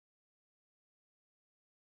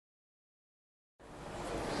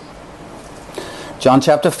John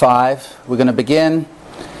chapter 5. We're going to begin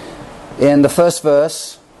in the first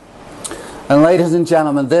verse. And ladies and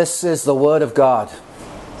gentlemen, this is the Word of God.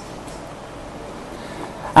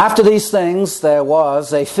 After these things there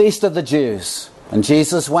was a feast of the Jews, and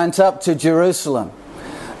Jesus went up to Jerusalem.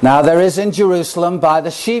 Now there is in Jerusalem by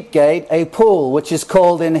the sheep gate a pool, which is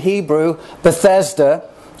called in Hebrew Bethesda,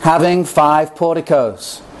 having 5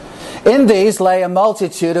 porticos. In these lay a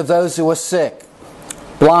multitude of those who were sick,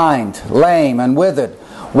 blind, lame, and withered,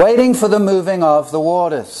 waiting for the moving of the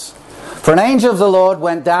waters. For an angel of the Lord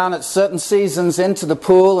went down at certain seasons into the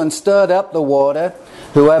pool and stirred up the water.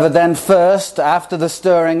 Whoever then first, after the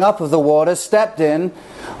stirring up of the water, stepped in,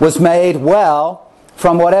 was made well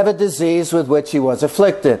from whatever disease with which he was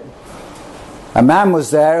afflicted. A man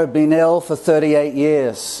was there who had been ill for 38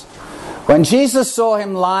 years. When Jesus saw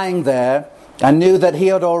him lying there and knew that he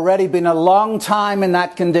had already been a long time in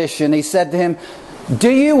that condition, he said to him,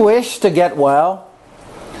 "Do you wish to get well?"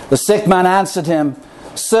 The sick man answered him,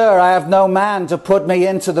 "Sir, I have no man to put me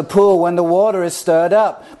into the pool when the water is stirred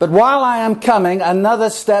up. But while I am coming, another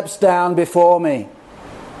steps down before me."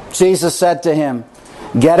 Jesus said to him,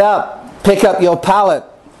 "Get up, pick up your pallet,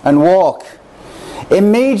 and walk."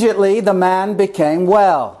 Immediately the man became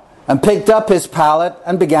well, and picked up his pallet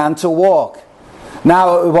and began to walk.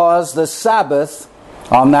 Now it was the Sabbath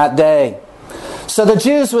on that day. So the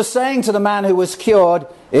Jews were saying to the man who was cured,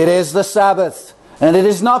 "It is the Sabbath, and it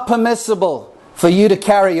is not permissible for you to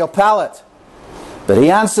carry your pallet." But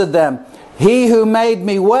he answered them, "He who made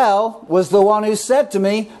me well was the one who said to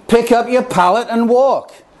me, 'Pick up your pallet and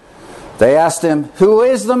walk.'" They asked him, "Who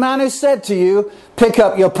is the man who said to you, 'Pick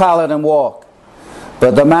up your pallet and walk'?"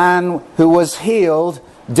 But the man who was healed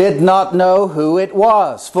did not know who it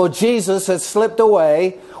was, for Jesus had slipped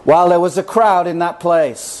away while there was a crowd in that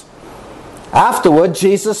place. Afterward,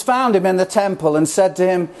 Jesus found him in the temple and said to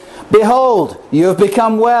him, "Behold, you have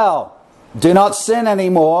become well. Do not sin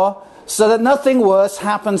anymore, so that nothing worse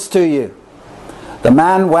happens to you." The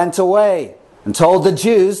man went away and told the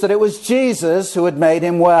Jews that it was Jesus who had made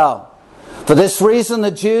him well. For this reason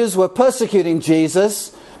the Jews were persecuting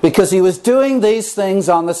Jesus, because he was doing these things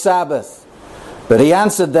on the Sabbath. But he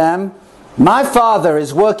answered them, "My Father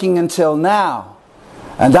is working until now,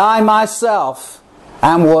 and I myself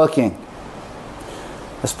am working."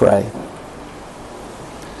 Let's pray.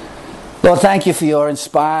 Lord, thank you for your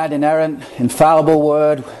inspired, inerrant, infallible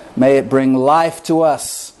word. May it bring life to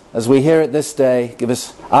us as we hear it this day. Give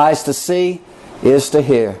us eyes to see, ears to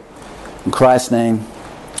hear. In Christ's name,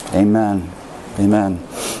 amen. Amen.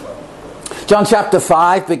 John chapter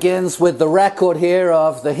 5 begins with the record here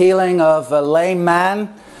of the healing of a lame man.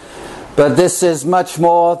 But this is much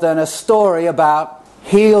more than a story about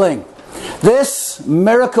healing. This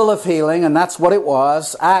miracle of healing, and that's what it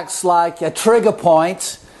was, acts like a trigger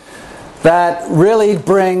point that really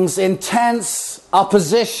brings intense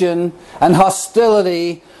opposition and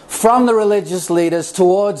hostility from the religious leaders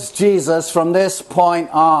towards Jesus from this point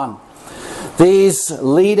on. These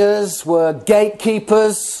leaders were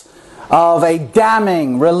gatekeepers of a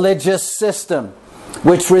damning religious system,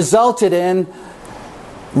 which resulted in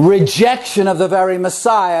rejection of the very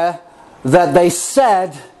Messiah that they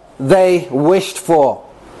said they wished for.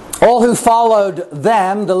 All who followed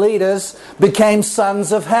them, the leaders, became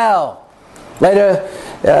sons of hell. Later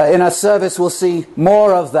in our service we'll see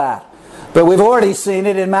more of that. But we've already seen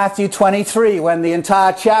it in Matthew 23 when the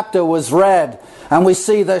entire chapter was read. And we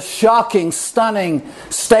see the shocking, stunning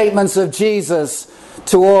statements of Jesus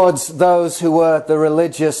towards those who were the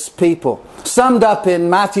religious people. Summed up in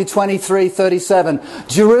Matthew 23:37.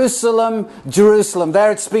 "Jerusalem, Jerusalem." There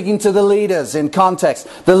it's speaking to the leaders in context.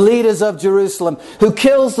 "The leaders of Jerusalem, who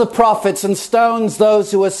kills the prophets and stones those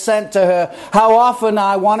who are sent to her. How often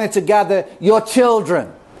I wanted to gather your children."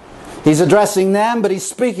 He's addressing them, but he's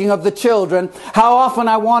speaking of the children. "How often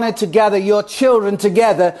I wanted to gather your children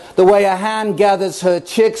together the way a hen gathers her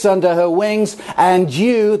chicks under her wings, and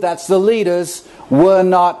you," that's the leaders, "were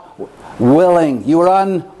not willing." You were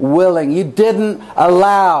unwilling. You didn't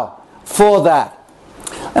allow for that.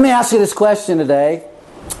 Let me ask you this question today.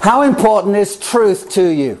 How important is truth to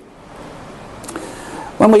you?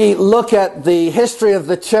 When we look at the history of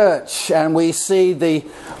the church and we see the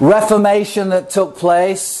Reformation that took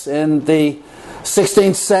place in the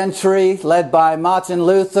 16th century, led by Martin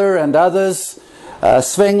Luther and others,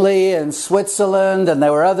 Zwingli in Switzerland, and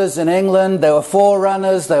there were others in England. There were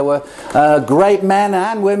forerunners. There were great men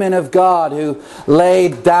and women of God who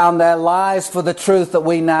laid down their lives for the truth that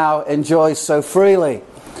we now enjoy so freely.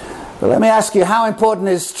 But let me ask you, how important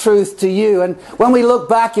is truth to you? And when we look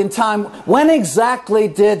back in time, when exactly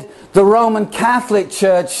did the Roman Catholic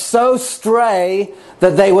Church so stray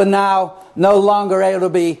that they were now no longer able to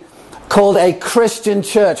be called a Christian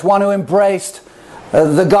church, one who embraced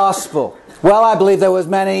the gospel? Well, I believe there was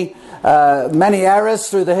many errors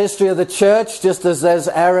through the history of the church, just as there's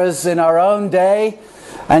errors in our own day.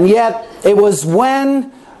 And yet, it was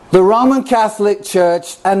when the Roman Catholic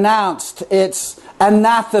Church announced its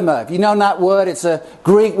anathema. If you know that word, it's a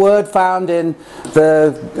Greek word found in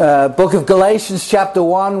the book of Galatians chapter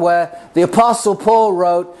 1, where the Apostle Paul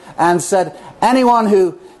wrote and said, anyone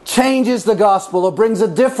who changes the gospel or brings a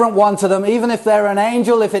different one to them, even if they're an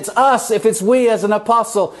angel, if it's us, if it's we as an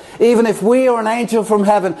apostle, even if we or an angel from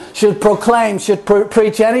heaven should proclaim, should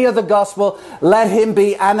preach any of the gospel, let him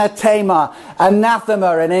be anathema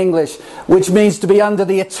in English, which means to be under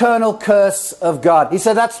the eternal curse of God. He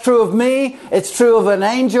said, that's true of me, it's true of an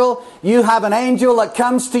angel. You have an angel that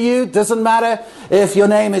comes to you, doesn't matter if your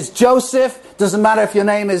name is Joseph, doesn't matter if your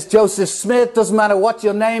name is Joseph Smith, doesn't matter what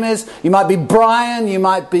your name is. You might be Brian, you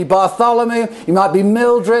might be Bartholomew, you might be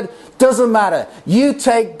Mildred, doesn't matter. You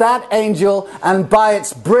take that angel and by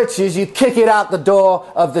its britches you kick it out the door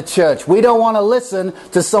of the church. We don't want to listen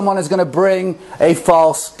to someone who's going to bring a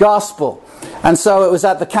false gospel. And so it was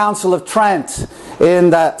at the Council of Trent in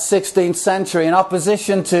that 16th century, in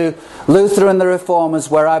opposition to Luther and the Reformers,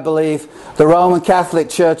 where I believe the Roman Catholic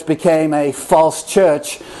Church became a false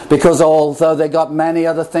church, because although they got many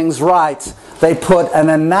other things right, they put an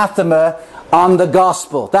anathema on the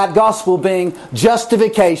gospel. That gospel being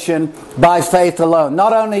justification by faith alone.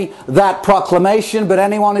 Not only that proclamation, but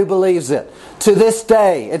anyone who believes it. To this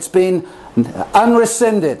day, it's been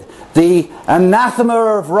unrescinded. The anathema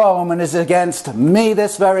of Rome is against me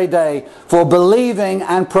this very day for believing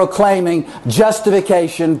and proclaiming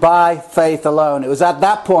justification by faith alone. It was at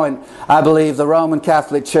that point, I believe, the Roman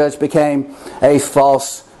Catholic Church became a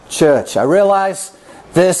false church. I realize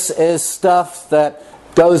this is stuff that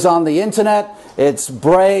goes on the internet. It's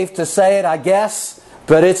brave to say it, I guess,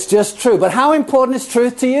 but it's just true. But how important is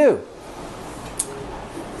truth to you?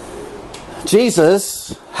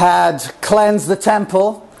 Jesus had cleansed the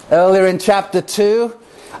temple earlier in chapter 2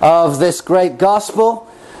 of this great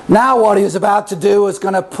gospel. Now what he was about to do was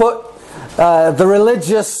going to put the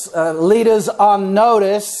religious leaders on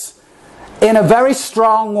notice in a very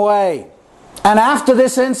strong way. And after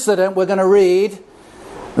this incident, we're going to read,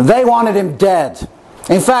 they wanted him dead.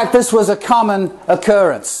 In fact, this was a common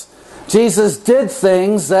occurrence. Jesus did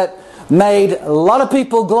things that made a lot of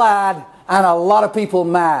people glad and a lot of people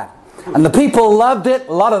mad. And the people loved it,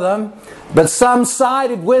 a lot of them, but some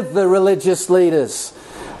sided with the religious leaders.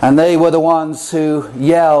 And they were the ones who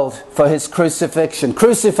yelled for his crucifixion.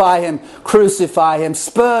 Crucify him,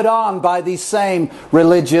 spurred on by these same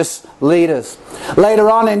religious leaders. Later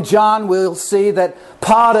on in John, we'll see that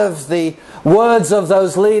part of the words of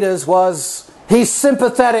those leaders was, he's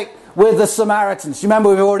sympathetic with the Samaritans. You remember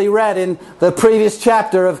we've already read in the previous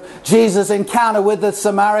chapter of Jesus' encounter with the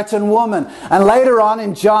Samaritan woman. And later on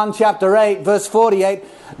in John chapter 8, verse 48,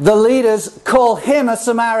 the leaders call him a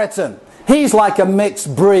Samaritan. He's like a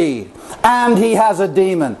mixed breed. And he has a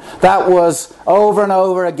demon. That was over and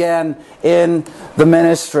over again in the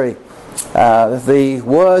ministry. The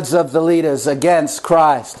words of the leaders against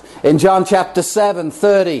Christ. In John chapter 7,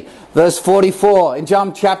 30, verse 44. In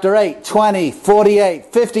John chapter 8, 20, 48,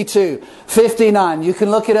 52, 59. You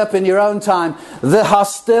can look it up in your own time. The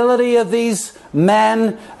hostility of these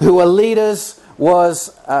men who were leaders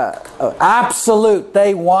was absolute.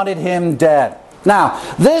 They wanted him dead. Now,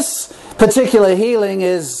 this particular healing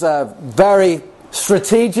is very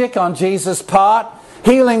strategic on Jesus' part.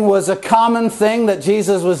 Healing was a common thing that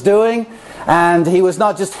Jesus was doing. And he was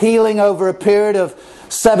not just healing over a period of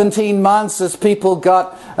 17 months as people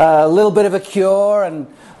got a little bit of a cure and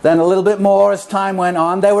then a little bit more as time went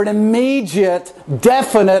on. There were immediate,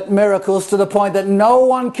 definite miracles to the point that no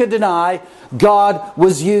one could deny God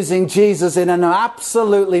was using Jesus in an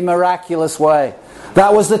absolutely miraculous way.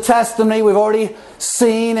 That was the testimony we've already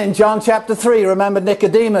seen in John chapter 3. Remember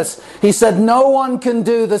Nicodemus? He said, no one can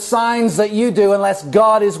do the signs that you do unless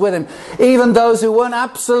God is with him. Even those who weren't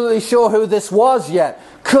absolutely sure who this was yet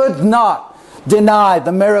could not deny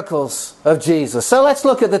the miracles of Jesus. So let's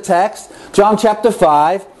look at the text. John chapter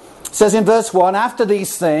 5 says in verse 1, after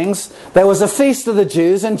these things, there was a feast of the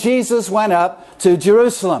Jews, and Jesus went up to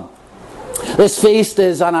Jerusalem. This feast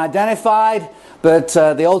is unidentified, but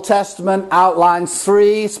the Old Testament outlines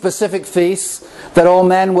 3 specific feasts that all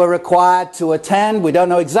men were required to attend. We don't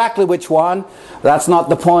know exactly which one. That's not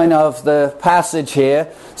the point of the passage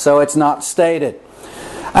here, so it's not stated.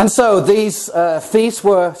 And so these feasts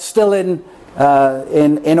were still in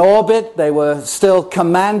orbit. They were still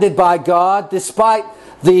commanded by God, despite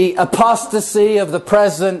the apostasy of the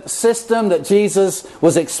present system that Jesus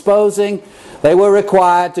was exposing. They were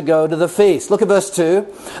required to go to the feast. Look at verse 2.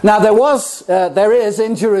 Now there is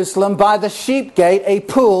in Jerusalem by the sheep gate a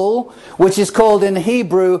pool, which is called in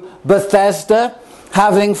Hebrew Bethesda,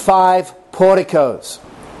 having 5 porticos.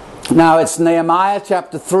 Now it's Nehemiah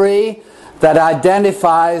chapter 3 that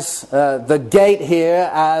identifies the gate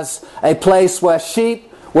here as a place where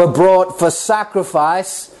sheep were brought for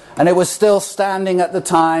sacrifice, and it was still standing at the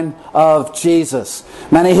time of Jesus.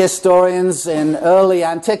 Many historians in early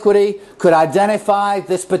antiquity could identify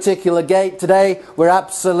this particular gate. Today, we're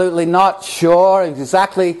absolutely not sure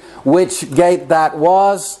exactly which gate that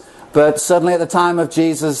was, but certainly at the time of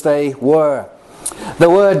Jesus they were. The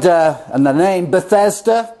word and the name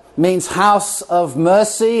Bethesda means house of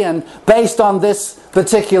mercy, and based on this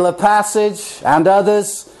particular passage and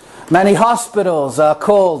others, many hospitals are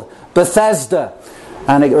called Bethesda,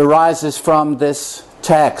 and it arises from this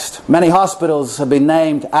text. Many hospitals have been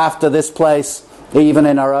named after this place, even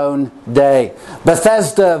in our own day.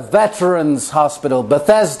 Bethesda Veterans Hospital,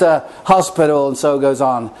 Bethesda Hospital, and so it goes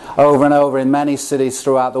on over and over in many cities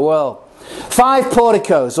throughout the world. 5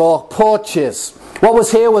 porticos or porches. What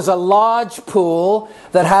was here was a large pool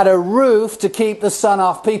that had a roof to keep the sun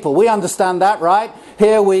off people. We understand that, right?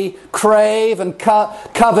 Here we crave and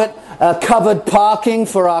covet covered parking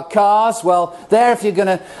for our cars. Well, there if you're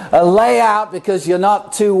going to lay out because you're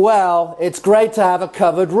not too well, it's great to have a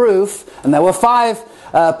covered roof. And there were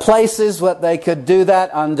 5 places where they could do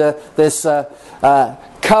that under this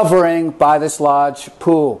covering by this large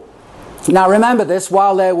pool. Now remember this,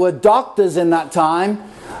 while there were doctors in that time,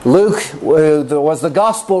 Luke, who was the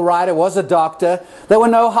gospel writer, was a doctor, there were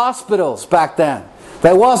no hospitals back then.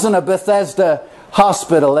 There wasn't a Bethesda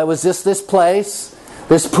hospital. There was just this place,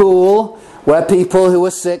 this pool, where people who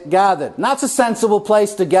were sick gathered. And that's a sensible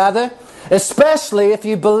place to gather, especially if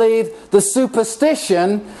you believe the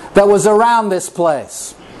superstition that was around this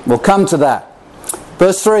place. We'll come to that.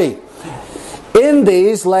 Verse 3. In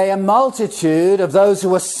these lay a multitude of those who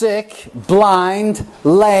were sick, blind,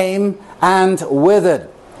 lame, and withered.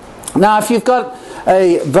 Now, if you've got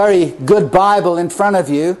a very good Bible in front of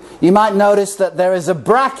you, you might notice that there is a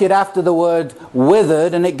bracket after the word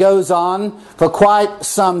withered, and it goes on for quite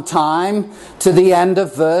some time to the end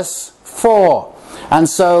of verse 4. And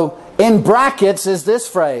so, in brackets is this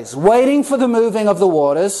phrase, waiting for the moving of the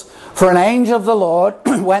waters, for an angel of the Lord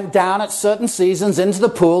went down at certain seasons into the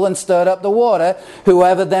pool and stirred up the water.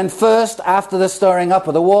 Whoever then first, after the stirring up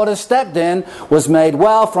of the water, stepped in, was made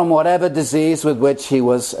well from whatever disease with which he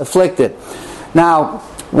was afflicted. Now,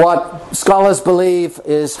 what scholars believe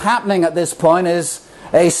is happening at this point is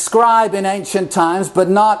a scribe in ancient times, but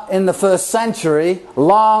not in the first century,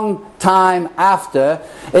 long time after,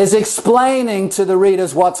 is explaining to the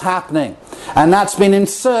readers what's happening. And that's been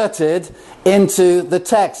inserted into the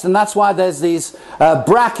text. And that's why there's these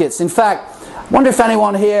brackets. In fact, I wonder if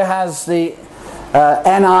anyone here has the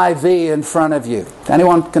NIV in front of you.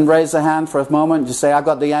 Anyone can raise their hand for a moment and just say, I've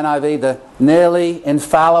got the NIV, the nearly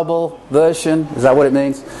infallible version. Is that what it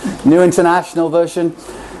means? New International Version?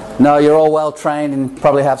 No, you're all well trained and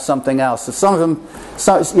probably have something else. So some of them,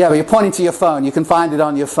 yeah, but you're pointing to your phone. You can find it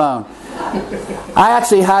on your phone. I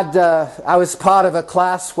actually I was part of a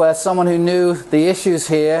class where someone who knew the issues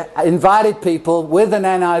here invited people with an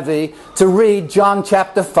NIV to read John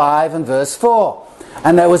chapter 5 and verse 4.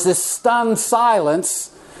 And there was this stunned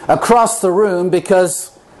silence across the room,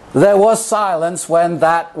 because there was silence when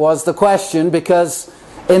that was the question, because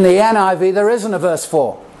in the NIV there isn't a verse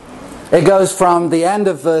 4. It goes from the end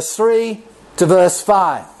of verse 3 to verse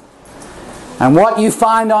 5. And what you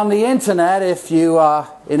find on the internet, if you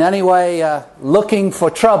are in any way looking for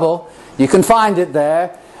trouble, you can find it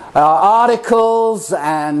there. Articles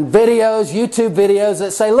and videos, YouTube videos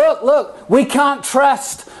that say, look, we can't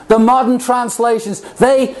trust the modern translations.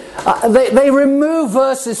 They remove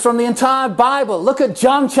verses from the entire Bible. Look at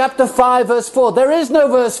John chapter 5 verse 4. There is no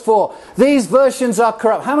verse 4. These versions are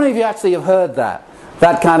corrupt. How many of you actually have heard that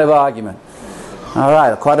kind of argument? All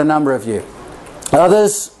right, quite a number of you.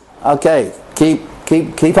 Others, okay,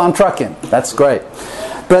 keep on trucking. That's great.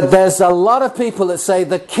 But there's a lot of people that say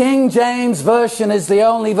the King James Version is the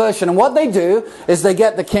only version. And what they do is they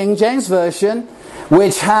get the King James Version,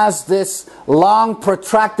 which has this long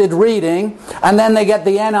protracted reading, and then they get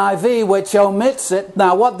the NIV, which omits it.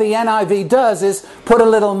 Now what the NIV does is put a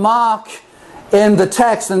little mark in the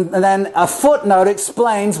text, and then a footnote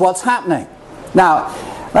explains what's happening. Now,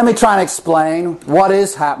 let me try and explain what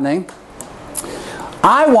is happening.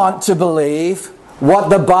 I want to believe what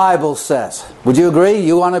the Bible says. Would you agree?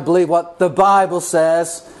 You want to believe what the Bible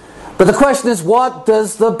says. But the question is, what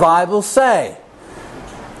does the Bible say?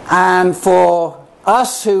 And for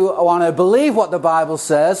us who want to believe what the Bible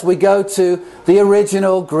says, we go to the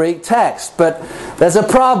original Greek text. But there's a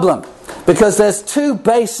problem, because there's two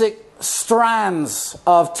basic strands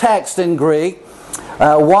of text in Greek.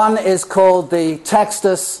 One is called the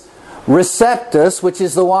Textus Receptus, which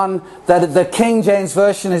is the one that the King James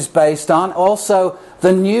Version is based on. Also,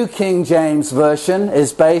 the New King James Version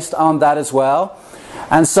is based on that as well.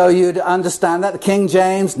 And so you'd understand that the King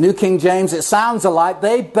James, New King James, it sounds alike.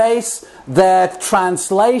 They base their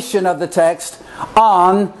translation of the text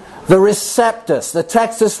on the Receptus, the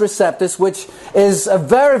Textus Receptus, which is a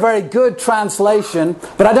very, very good translation,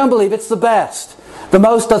 but I don't believe it's the best. The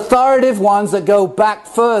most authoritative ones that go back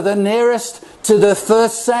further, nearest to the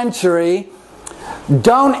 1st century,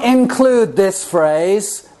 don't include this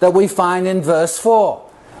phrase that we find in verse 4.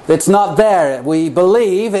 It's not there. We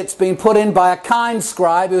believe it's been put in by a kind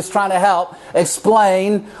scribe who was trying to help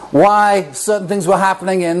explain why certain things were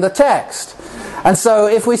happening in the text. And so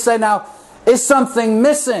if we say now, is something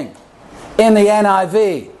missing in the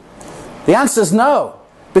NIV? The answer is no.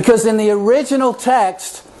 Because in the original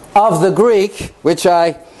text of the Greek, which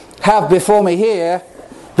I have before me here,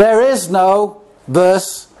 there is no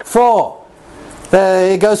verse 4.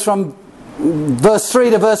 It goes from verse 3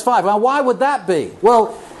 to verse 5. Now, why would that be?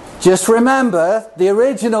 Well, just remember, the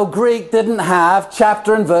original Greek didn't have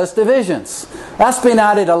chapter and verse divisions. That's been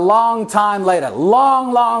added a long time later.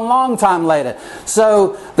 Long time later.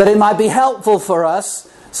 So that it might be helpful for us,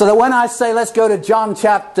 so that when I say let's go to John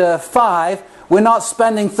chapter 5, we're not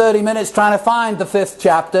spending 30 minutes trying to find the 5th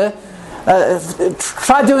chapter.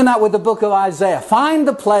 Try doing that with the book of Isaiah. Find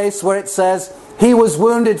the place where it says, He was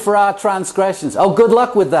wounded for our transgressions. Oh, good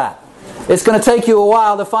luck with that. It's going to take you a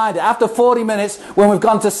while to find it. After 40 minutes, when we've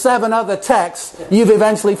gone to 7 other texts, you've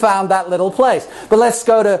eventually found that little place. But let's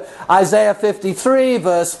go to Isaiah 53,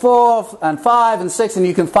 verse 4 and 5 and 6, and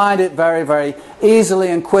you can find it very, very easily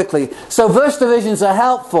and quickly. So verse divisions are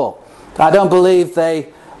helpful. I don't believe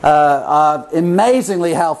they are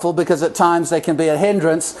amazingly helpful, because at times they can be a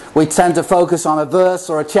hindrance. We tend to focus on a verse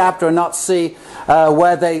or a chapter and not see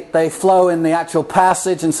where they flow in the actual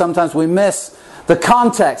passage, and sometimes we miss the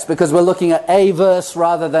context because we're looking at a verse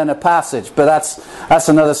rather than a passage. But that's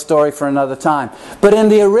another story for another time. But in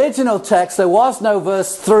the original text, there was no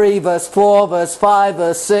verse 3, verse 4, verse 5,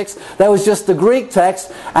 verse 6. There was just the Greek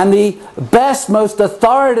text. And the best, most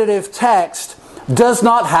authoritative text does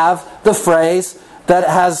not have the phrase that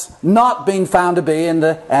has not been found to be in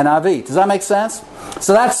the NIV. Does that make sense?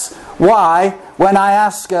 So that's why when I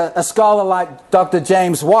ask a scholar like Dr.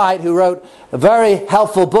 James White, who wrote a very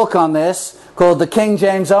helpful book on this called The King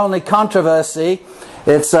James Only Controversy,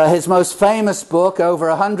 it's his most famous book. Over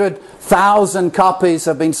 100,000 copies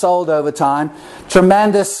have been sold over time.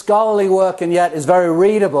 Tremendous scholarly work, and yet is very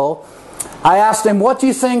readable. I asked him, what do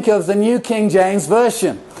you think of the New King James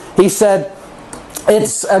Version? He said,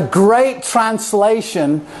 it's a great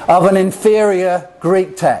translation of an inferior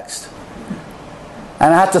Greek text.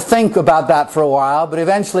 And I had to think about that for a while, but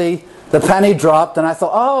eventually the penny dropped, and I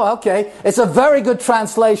thought, oh, okay, it's a very good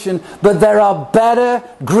translation, but there are better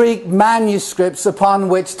Greek manuscripts upon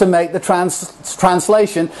which to make the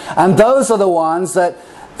translation, and those are the ones that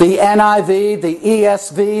the NIV, the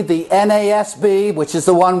ESV, the NASB, which is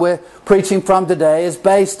the one we're preaching from today, is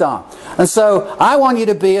based on. And so I want you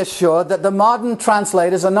to be assured that the modern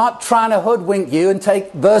translators are not trying to hoodwink you and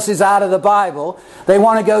take verses out of the Bible. They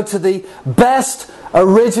want to go to the best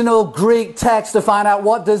original Greek text to find out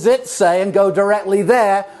what does it say and go directly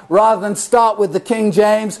there, rather than start with the King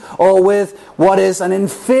James or with what is an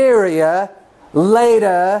inferior,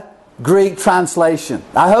 later Greek translation.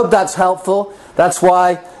 I hope that's helpful. That's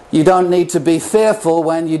why you don't need to be fearful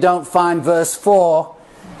when you don't find verse 4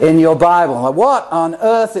 in your Bible. Like, what on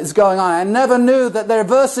earth is going on? I never knew that there are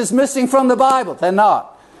verses missing from the Bible. They're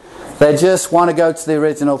not. They just want to go to the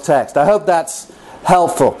original text. I hope that's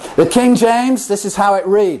helpful. The King James, this is how it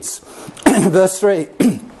reads. Verse 3.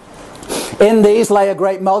 In these lay a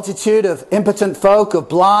great multitude of impotent folk, of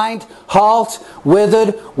blind, halt,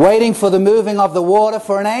 withered, waiting for the moving of the water.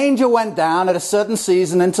 For an angel went down at a certain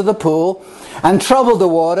season into the pool and troubled the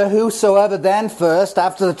water. Whosoever then first,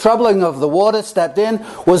 after the troubling of the water, stepped in,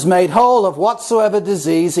 was made whole of whatsoever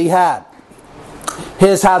disease he had.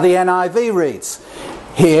 Here's how the NIV reads.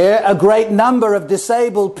 Here a great number of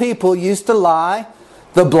disabled people used to lie,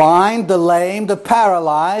 the blind, the lame, the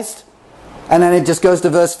paralyzed. And then it just goes to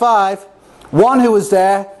verse 5. One who was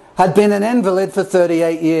there had been an invalid for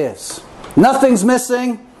 38 years. Nothing's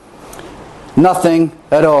missing. Nothing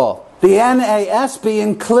at all. the NASB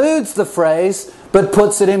includes the phrase, but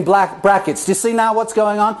puts it in brackets. Do you see now what's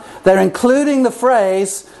going on? They're including the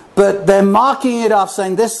phrase, but they're marking it off,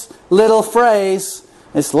 saying this little phrase,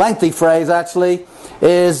 this lengthy phrase actually,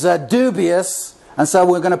 is dubious. And so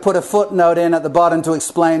we're going to put a footnote in at the bottom to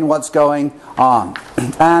explain what's going on.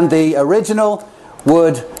 And the original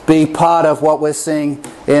would be part of what we're seeing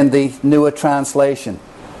in the newer translation.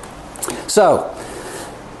 So,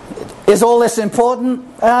 is all this important?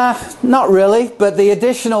 Not really, but the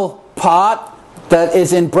additional part that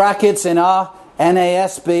is in brackets in our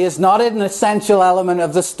NASB is not an essential element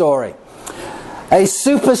of the story. A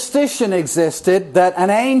superstition existed that an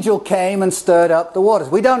angel came and stirred up the waters.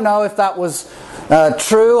 We don't know if that was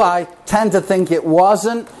true. I tend to think it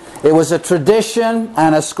wasn't. It was a tradition,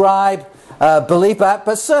 and a scribe believed that,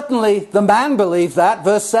 but certainly the man believed that.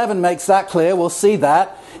 Verse 7 makes that clear. We'll see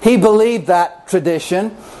that. He believed that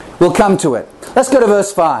tradition. We'll come to it. Let's go to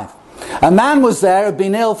verse 5. A man was there who had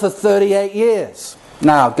been ill for 38 years.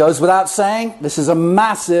 Now, it goes without saying, this is a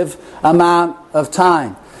massive amount of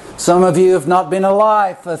time. Some of you have not been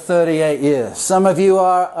alive for 38 years. Some of you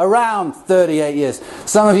are around 38 years.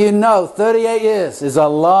 Some of you know 38 years is a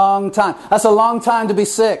long time. That's a long time to be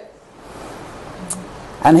sick.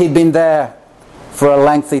 And he'd been there for a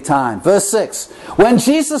lengthy time. Verse 6. When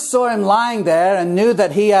Jesus saw him lying there and knew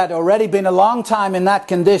that he had already been a long time in that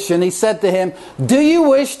condition, he said to him, "Do you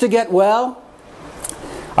wish to get well?"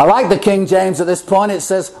 I like the King James at this point. It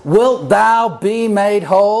says, "Wilt thou be made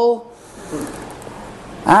whole?"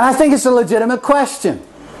 And I think it's a legitimate question.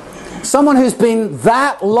 Someone who's been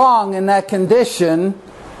that long in their condition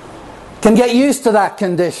can get used to that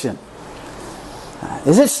condition.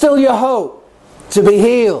 Is it still your hope to be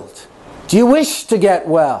healed? Do you wish to get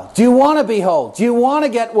well? Do you want to be whole? Do you want to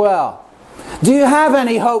get well? Do you have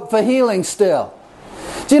any hope for healing still?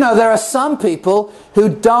 Do you know there are some people who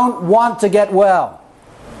don't want to get well?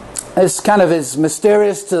 It's kind of is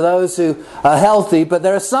mysterious to those who are healthy, but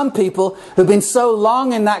there are some people who've been so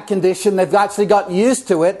long in that condition they've actually got used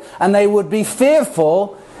to it, and they would be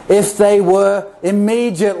fearful if they were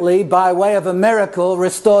immediately, by way of a miracle,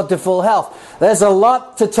 restored to full health. There's a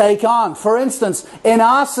lot to take on. For instance, in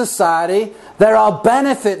our society, there are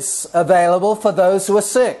benefits available for those who are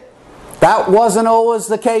sick. That wasn't always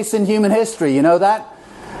the case in human history, you know that?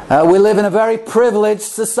 We live in a very privileged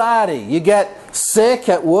society. You get sick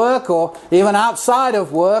at work or even outside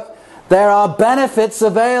of work, there are benefits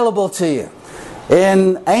available to you.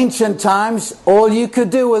 In ancient times, all you could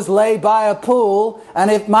do was lay by a pool,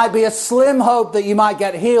 and it might be a slim hope that you might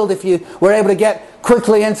get healed if you were able to get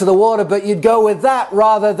quickly into the water, but you'd go with that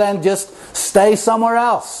rather than just stay somewhere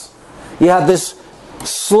else. You had this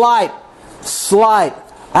slight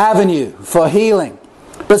avenue for healing.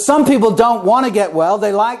 But some people don't want to get well.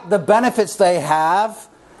 They like the benefits they have,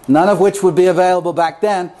 none of which would be available back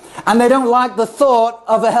then. And they don't like the thought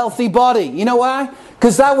of a healthy body. You know why?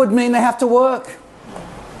 Because that would mean they have to work.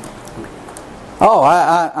 Oh,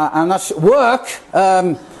 I'm not sure. Work?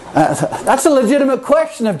 That's a legitimate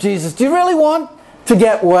question of Jesus. Do you really want to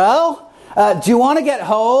get well? Do you want to get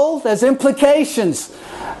whole? There's implications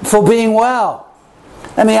for being well.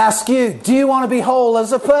 Let me ask you, do you want to be whole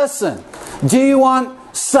as a person? Do you want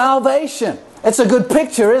salvation? It's a good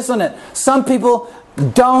picture, isn't it? Some people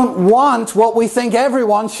don't want what we think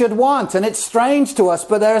everyone should want, and it's strange to us,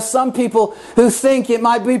 but there are some people who think it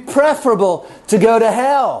might be preferable to go to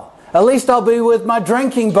hell. At least I'll be with my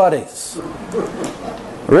drinking buddies.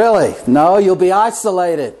 Really? No, you'll be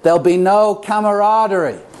isolated. There'll be no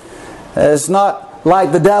camaraderie. It's not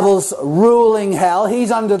like the devil's ruling hell. He's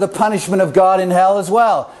under the punishment of God in hell as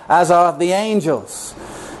well, as are the angels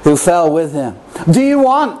who fell with him. Do you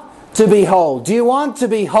want to be whole? Do you want to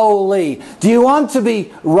be holy? Do you want to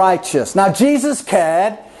be righteous? Now Jesus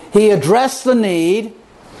cared. He addressed the need.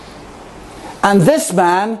 And this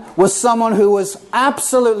man was someone who was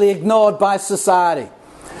absolutely ignored by society.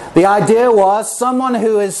 The idea was someone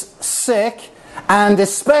who is sick, and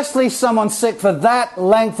especially someone sick for that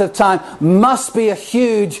length of time, must be a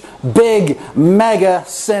huge, big, mega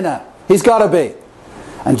sinner. He's got to be.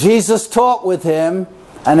 And Jesus talked with him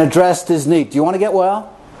and addressed his need. Do you want to get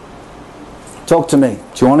well? Talk to me.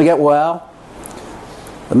 Do you want to get well?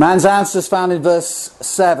 The man's answer is found in verse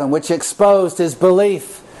 7, which exposed his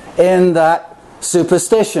belief in that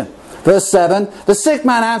superstition. Verse 7, the sick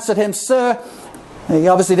man answered him, "Sir," he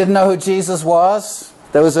obviously didn't know who Jesus was.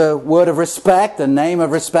 There was a word of respect, a name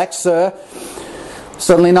of respect, "Sir."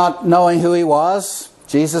 Certainly not knowing who he was.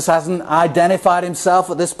 Jesus hasn't identified himself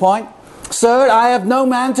at this point. "Sir, I have no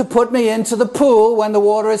man to put me into the pool when the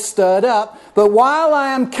water is stirred up, but while I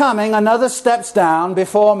am coming, another steps down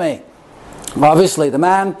before me." Obviously, the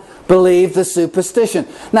man believed the superstition.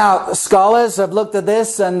 Now, scholars have looked at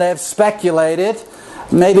this and they've speculated.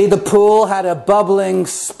 Maybe the pool had a bubbling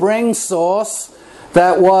spring source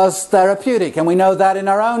that was therapeutic. And we know that in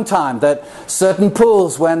our own time, that certain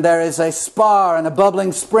pools, when there is a spa and a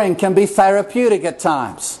bubbling spring, can be therapeutic at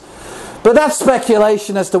times. But that's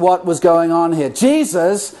speculation as to what was going on here.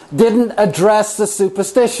 Jesus didn't address the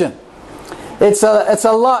superstition. It's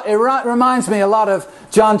a lot. It reminds me a lot of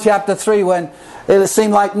John chapter 3, when it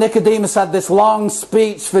seemed like Nicodemus had this long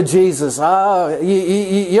speech for Jesus. Oh,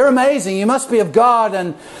 you're amazing. You must be of God,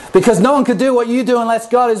 and because no one could do what you do unless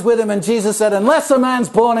God is with him. And Jesus said, unless a man's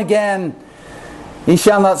born again, he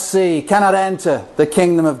shall not see, cannot enter the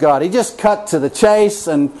kingdom of God. He just cut to the chase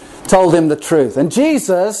and told him the truth. And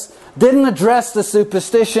Jesus didn't address the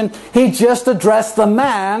superstition. He just addressed the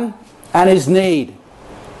man and his need.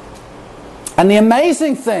 And the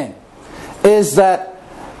amazing thing is that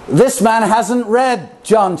this man hasn't read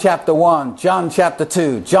John chapter 1, John chapter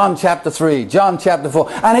 2, John chapter 3, John chapter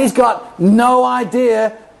 4. And he's got no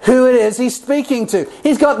idea who it is he's speaking to.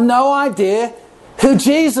 He's got no idea who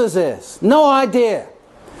Jesus is. No idea.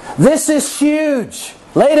 This is huge.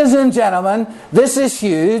 Ladies and gentlemen, this is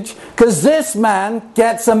huge, because this man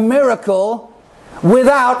gets a miracle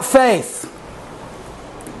without faith.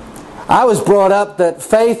 I was brought up that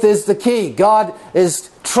faith is the key. God is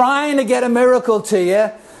trying to get a miracle to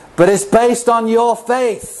you, but it's based on your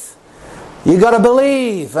faith. You've got to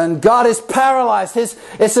believe, and God is paralyzed. It's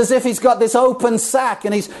as if he's got this open sack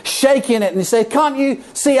and he's shaking it, and he says, can't you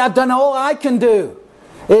see I've done all I can do?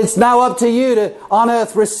 It's now up to you to, on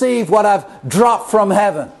earth, receive what I've dropped from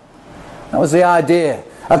heaven. That was the idea.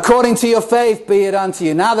 According to your faith be it unto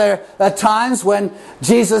you. Now there are times when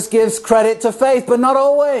Jesus gives credit to faith, but not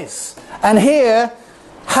always. And here,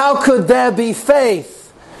 how could there be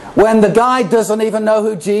faith when the guy doesn't even know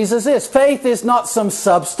who Jesus is? Faith is not some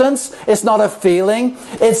substance. It's not a feeling.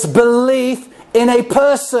 It's belief in a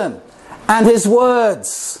person and his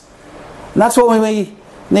words. And that's what we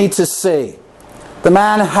need to see. The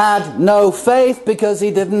man had no faith because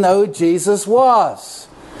he didn't know who Jesus was.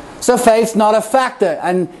 So faith's not a factor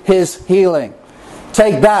in his healing.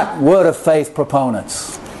 Take that, word of faith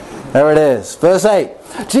proponents. There it is. Verse 8.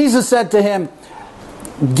 Jesus said to him,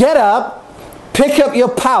 get up, pick up your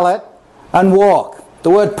pallet, and walk.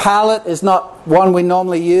 The word pallet is not one we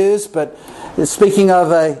normally use, but it's speaking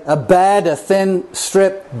of a bed, a thin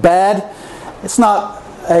strip bed. It's not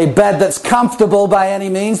a bed that's comfortable by any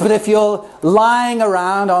means, but if you're lying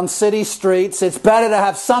around on city streets, it's better to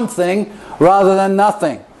have something rather than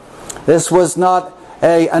nothing. This was not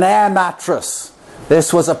an air mattress.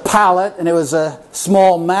 This was a pallet, and it was a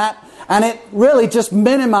small mat, and it really just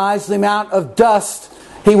minimized the amount of dust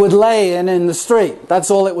he would lay in the street. That's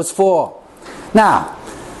all it was for. Now,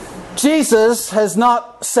 Jesus has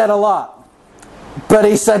not said a lot, but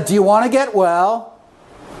he said, do you want to get well?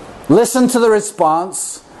 Listen to the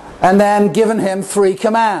response, and then given him 3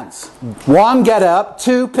 commands. 1, get up.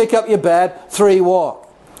 2, pick up your bed. 3, walk.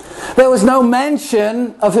 There was no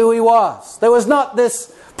mention of who he was. There was not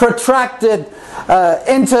this protracted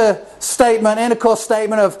intercourse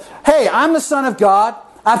statement of, hey, I'm the Son of God.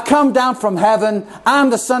 I've come down from heaven. I'm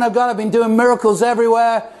the Son of God. I've been doing miracles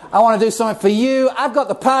everywhere. I want to do something for you. I've got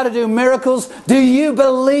the power to do miracles. Do you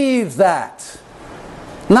believe that?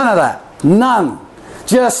 None of that. None.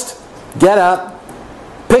 Just get up,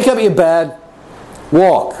 pick up your bed,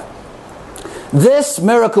 walk. This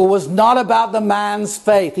miracle was not about the man's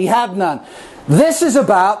faith. He had none. This is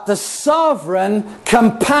about the sovereign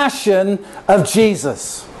compassion of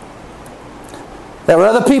Jesus. There were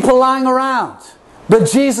other people lying around, but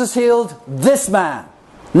Jesus healed this man,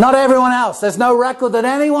 not everyone else. There's no record that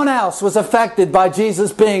anyone else was affected by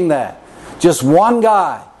Jesus being there. Just one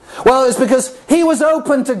guy. Well, it's because he was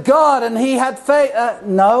open to God and he had faith.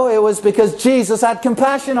 No, it was because Jesus had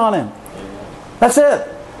compassion on him. That's it.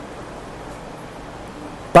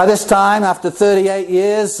 By this time, after 38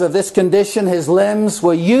 years of this condition, his limbs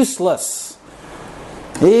were useless.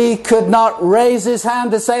 He could not raise his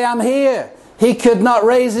hand to say, I'm here. He could not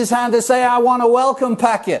raise his hand to say, I want a welcome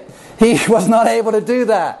packet. He was not able to do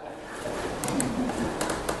that.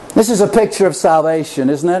 This is a picture of salvation,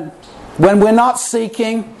 isn't it? When we're not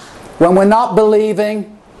seeking, when we're not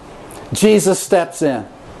believing, Jesus steps in.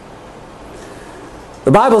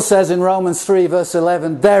 The Bible says in Romans 3 verse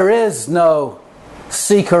 11, there is no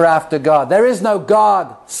seeker after God. There is no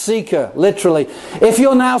God seeker, literally. If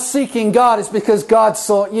you're now seeking God, it's because God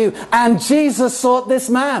sought you. And Jesus sought this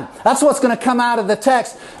man. That's what's going to come out of the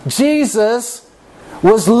text. Jesus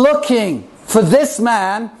was looking for this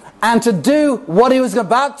man and to do what he was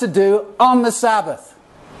about to do on the Sabbath.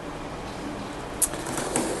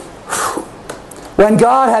 When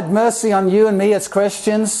God had mercy on you and me as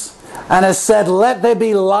Christians and has said, let there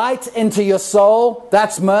be light into your soul,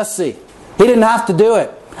 that's mercy. He didn't have to do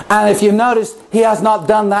it. And if you've noticed, He has not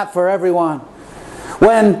done that for everyone.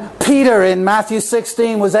 When Peter in Matthew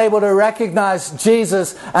 16 was able to recognize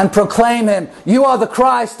Jesus and proclaim Him, you are the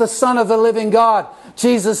Christ, the Son of the living God,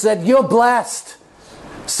 Jesus said, you're blessed,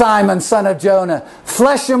 Simon, son of Jonah.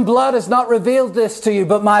 Flesh and blood has not revealed this to you,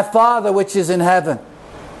 but my Father which is in heaven.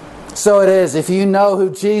 So it is. If you know who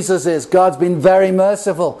Jesus is, God's been very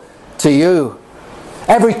merciful to you.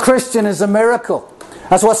 Every Christian is a miracle.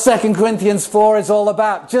 That's what 2 Corinthians 4 is all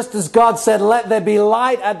about. Just as God said, let there be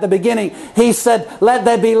light at the beginning, He said, let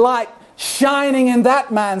there be light shining in that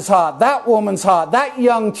man's heart, that woman's heart, that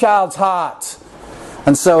young child's heart.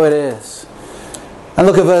 And so it is. And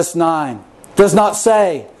look at verse 9. It does not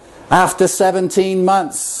say, after 17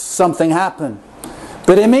 months something happened.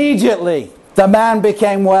 But immediately the man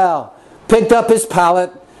became well, picked up his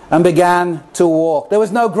pallet, and began to walk. There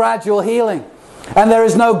was no gradual healing. And there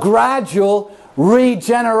is no gradual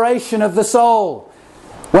regeneration of the soul.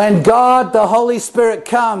 When God, the Holy Spirit,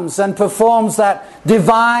 comes and performs that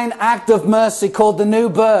divine act of mercy called the new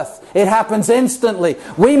birth, it happens instantly.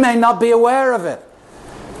 We may not be aware of it.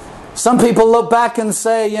 Some people look back and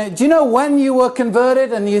say, do you know when you were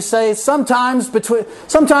converted? And you say, sometime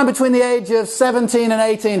between the age of 17 and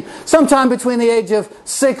 18, sometime between the age of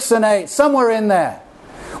 6 and 8, somewhere in there.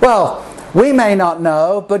 Well, we may not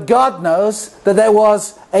know, but God knows that there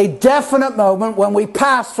was a definite moment when we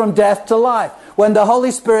passed from death to life, when the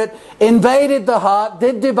Holy Spirit invaded the heart,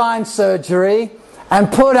 did divine surgery, and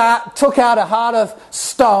took out a heart of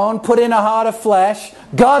stone, put in a heart of flesh.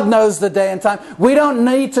 God knows the day and time. We don't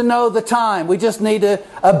need to know the time. We just need to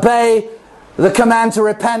obey the command to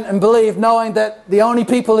repent and believe, knowing that the only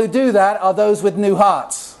people who do that are those with new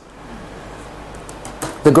hearts.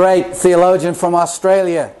 The great theologian from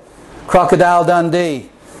Australia, Crocodile Dundee,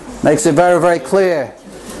 makes it very, very clear.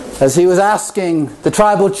 As he was asking the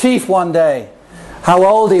tribal chief one day how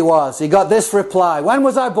old he was, he got this reply: when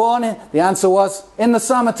was I born? The answer was, in the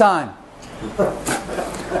summertime.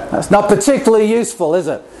 That's not particularly useful, is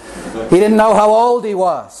it? He didn't know how old he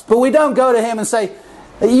was. But we don't go to him and say,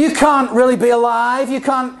 you can't really be alive. You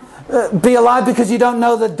can't be alive because you don't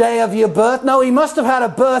know the day of your birth. No, he must have had a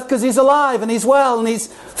birth because he's alive and he's well and he's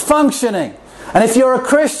functioning. And if you're a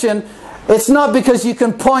Christian, it's not because you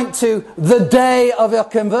can point to the day of your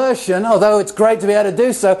conversion, although it's great to be able to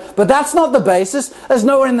do so, but that's not the basis. There's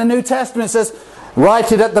nowhere in the New Testament that says,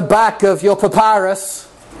 write it at the back of your papyrus,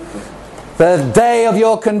 the day of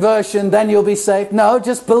your conversion, then you'll be saved. No,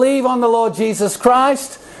 just believe on the Lord Jesus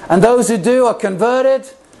Christ, and those who do are converted.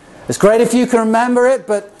 It's great if you can remember it,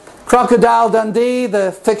 but Crocodile Dundee,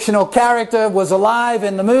 the fictional character, was alive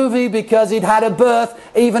in the movie because he'd had a birth,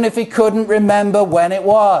 even if he couldn't remember when it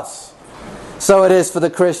was. So it is for the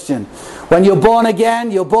Christian. When you're born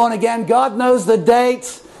again, you're born again. God knows the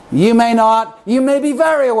date. You may not. You may be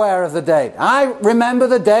very aware of the date. I remember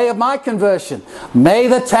the day of my conversion. May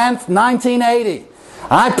the 10th, 1980.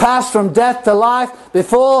 I passed from death to life.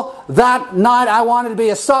 Before that night, I wanted to be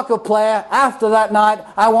a soccer player. After that night,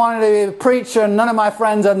 I wanted to be a preacher, and none of my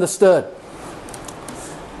friends understood.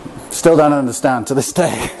 Still don't understand to this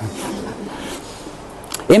day.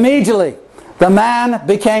 Immediately, the man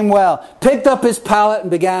became well, picked up his pallet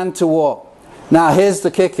and began to walk. Now here's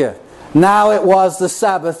the kicker. Now it was the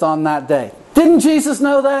Sabbath on that day. Didn't Jesus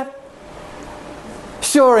know that?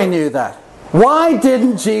 Sure he knew that. Why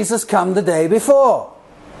didn't Jesus come the day before?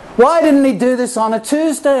 Why didn't he do this on a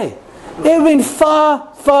Tuesday? It would have been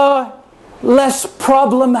far, far less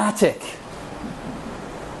problematic.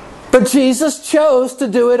 But Jesus chose to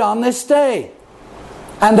do it on this day.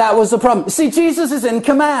 And that was the problem. See, Jesus is in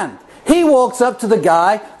command. He walks up to the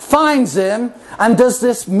guy, finds him, and does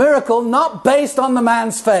this miracle not based on the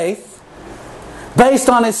man's faith, based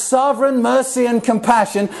on his sovereign mercy and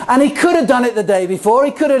compassion. And he could have done it the day before.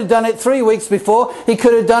 He could have done it 3 weeks before. He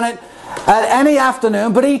could have done it at any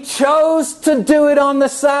afternoon. But he chose to do it on the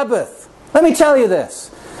Sabbath. Let me tell you this.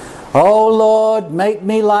 Oh Lord, make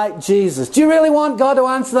me like Jesus. Do you really want God to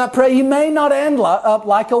answer that prayer? You may not end up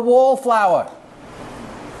like a wallflower.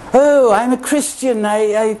 Oh, I'm a Christian.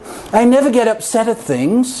 I never get upset at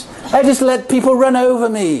things. I just let people run over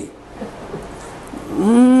me.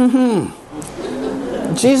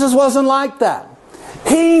 Jesus wasn't like that.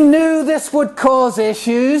 He knew this would cause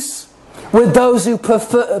issues with those who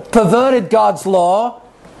perverted God's law,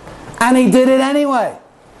 and he did it anyway.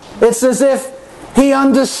 It's as if he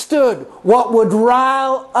understood what would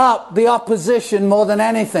rile up the opposition more than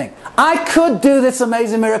anything. I could do this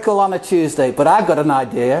amazing miracle on a Tuesday, but I've got an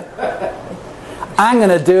idea. I'm going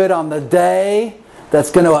to do it on the day that's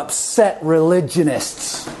going to upset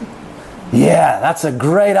religionists. Yeah, that's a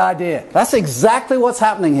great idea. That's exactly what's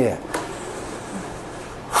happening here.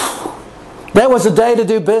 There was a day to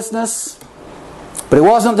do business, but it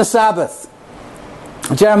wasn't the Sabbath.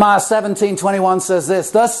 Jeremiah 17:21 says this,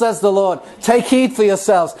 "Thus says the Lord, take heed for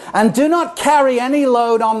yourselves, and do not carry any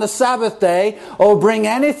load on the Sabbath day, or bring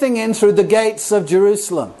anything in through the gates of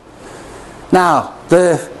Jerusalem." Now,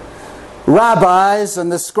 the rabbis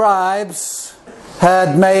and the scribes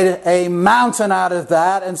had made a mountain out of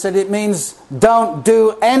that and said it means don't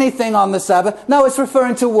do anything on the Sabbath. No, it's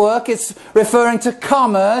referring to work, it's referring to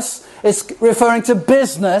commerce, it's referring to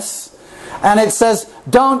business. And it says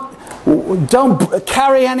don't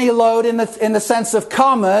carry any load in the sense of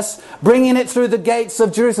commerce, bringing it through the gates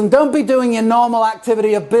of Jerusalem. Don't be doing your normal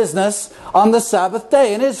activity of business on the Sabbath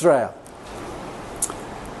day in Israel.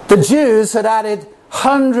 The Jews had added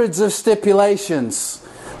hundreds of stipulations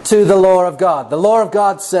to the law of God. The law of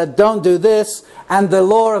God said don't do this, and the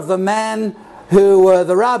law of the men who were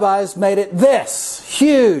the rabbis made it this.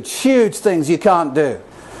 Huge things you can't do.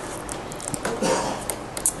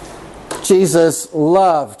 Jesus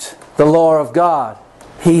loved the law of God.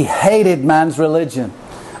 He hated man's religion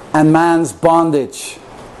and man's bondage.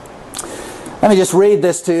 Let me just read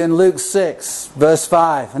this to you in Luke 6, verse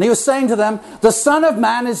 5. "And he was saying to them, the Son of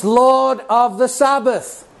Man is Lord of the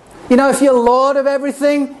Sabbath." You know, if you're Lord of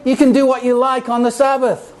everything, you can do what you like on the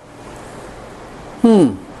Sabbath.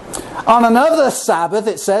 On another Sabbath,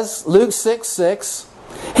 it says, Luke 6:6,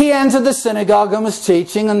 "He entered the synagogue and was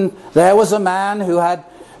teaching, and there was a man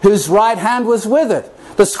whose right hand was withered.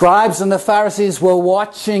 The scribes and the Pharisees were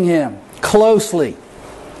watching him closely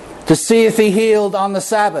to see if he healed on the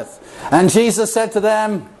Sabbath. And Jesus said to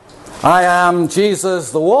them, I am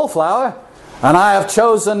Jesus the wallflower, and I have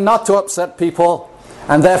chosen not to upset people,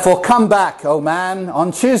 and therefore come back, O man,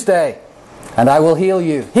 on Tuesday, and I will heal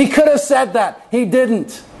you." He could have said that. He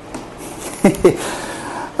didn't.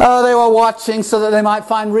 Oh, they were watching so that they might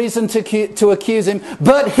find reason to accuse him.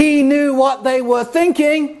 But he knew what they were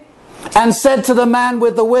thinking and said to the man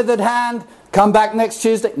with the withered hand, "Come back next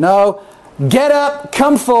Tuesday." No, "Get up,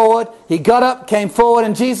 come forward." He got up, came forward,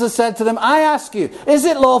 and Jesus said to them, "I ask you, is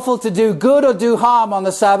it lawful to do good or do harm on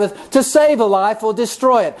the Sabbath, to save a life or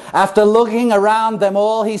destroy it?" After looking around them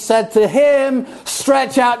all, he said to him,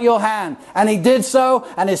 "Stretch out your hand." And he did so,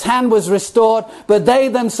 and his hand was restored. But they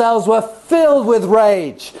themselves were filled with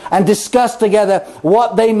rage and discussed together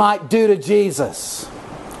what they might do to Jesus.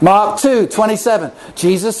 Mark 2:27.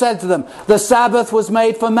 Jesus said to them, "The Sabbath was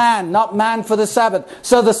made for man, not man for the Sabbath.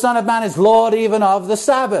 So the Son of Man is Lord even of the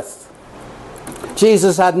Sabbath."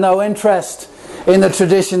 Jesus had no interest in the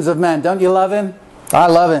traditions of men. Don't you love him? I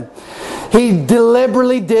love him. He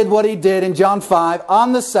deliberately did what he did in John 5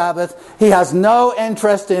 on the Sabbath. He has no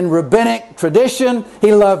interest in rabbinic tradition.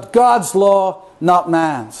 He loved God's law, not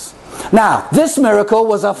man's. Now, this miracle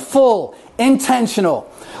was a full, intentional,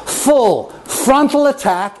 full frontal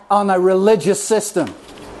attack on a religious system.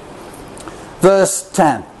 Verse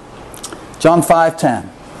 10. John 5:10.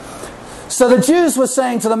 "So the Jews were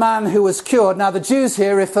saying to the man who was cured." Now the Jews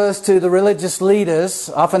here refers to the religious leaders.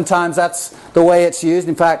 Oftentimes that's the way it's used.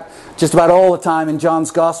 In fact, just about all the time in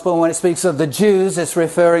John's Gospel, when it speaks of the Jews, it's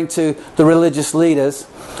referring to the religious leaders.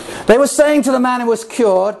 They were saying to the man who was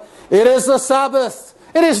cured, "It is the Sabbath.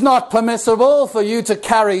 It is not permissible for you to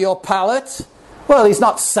carry your pallet." Well, he's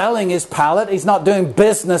not selling his pallet. He's not doing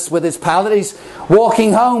business with his pallet. He's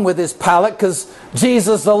walking home with his pallet because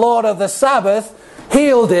Jesus, the Lord of the Sabbath,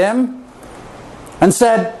 healed him and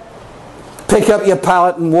said, "Pick up your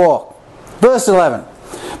pallet and walk." Verse 11.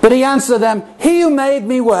 "But he answered them, he who made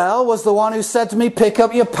me well was the one who said to me, 'Pick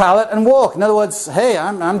up your pallet and walk.'" In other words, hey,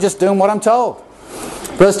 I'm just doing what I'm told.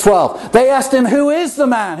 Verse 12. "They asked him, 'Who is the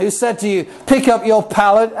man who said to you, pick up your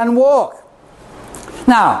pallet and walk?'"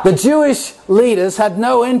 Now, the Jewish leaders had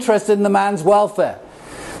no interest in the man's welfare.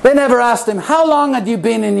 They never asked him, "How long had you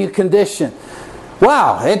been in your condition?"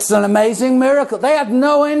 "Wow, it's an amazing miracle." They had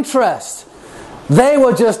no interest. They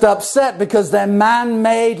were just upset because their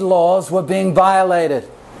man-made laws were being violated.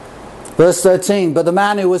 Verse 13. "But the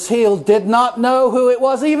man who was healed did not know who it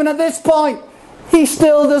was." Even at this point, he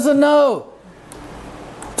still doesn't know.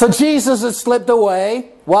 For Jesus had slipped away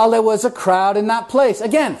while there was a crowd in that place.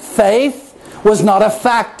 Again, faith was not a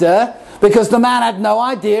factor because the man had no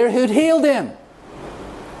idea who'd healed him.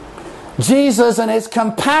 Jesus and his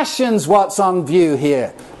compassion's what's on view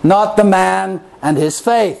here, not the man and his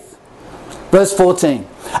faith. Verse 14.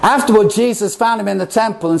 "Afterward Jesus found him in the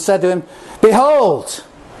temple and said to him, 'Behold,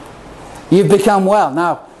 you've become well.'"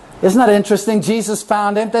 Now, isn't that interesting? Jesus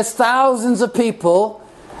found him. There's thousands of people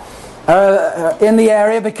in the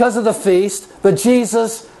area because of the feast, but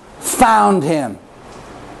Jesus found him.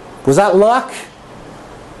 Was that luck?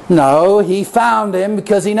 No, he found him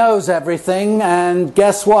because he knows everything, and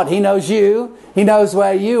guess what? He knows you, he knows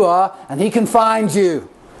where you are, and he can find you.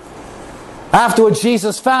 Afterwards,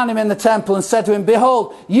 Jesus found him in the temple and said to him,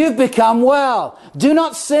 "Behold, you've become well. Do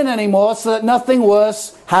not sin anymore so that nothing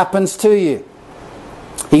worse happens to you."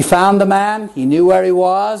 He found the man, he knew where he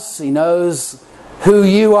was, he knows who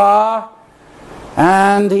you are,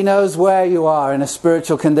 and he knows where you are in a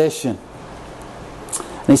spiritual condition.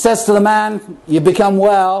 And he says to the man, "You've become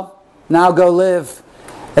well, now go live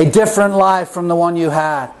a different life from the one you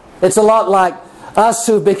had." It's a lot like us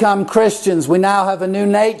who've become Christians. We now have a new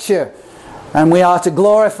nature, and we are to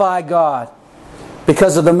glorify God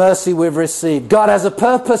because of the mercy we've received. God has a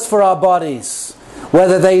purpose for our bodies,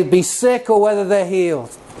 whether they be sick or whether they're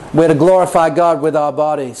healed. We're to glorify God with our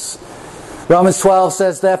bodies. Romans 12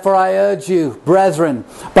 says, "Therefore I urge you, brethren,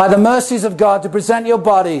 by the mercies of God, to present your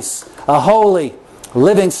bodies a holy,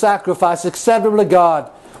 living sacrifice acceptable to God,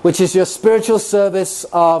 which is your spiritual service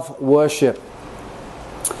of worship."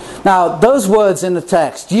 Now, those words in the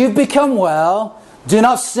text, "You've become well, do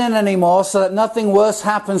not sin anymore so that nothing worse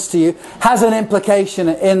happens to you," has an implication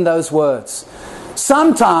in those words.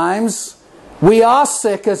 Sometimes we are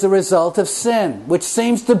sick as a result of sin, which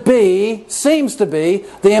seems to be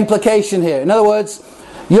the implication here. In other words,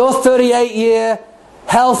 your 38-year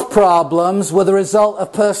health problems were the result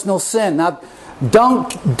of personal sin. Now,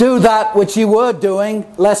 don't do that which you were doing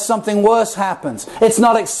lest something worse happens. It's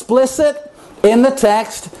not explicit in the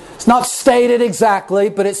text. It's not stated exactly,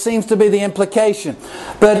 but it seems to be the implication.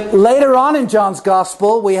 But later on in John's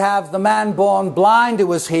Gospel, we have the man born blind who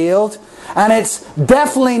was healed, and it's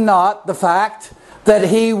definitely not the fact that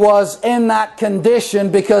he was in that condition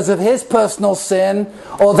because of his personal sin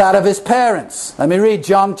or that of his parents. Let me read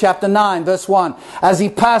John chapter 9, verse 1. "As he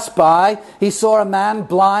passed by, he saw a man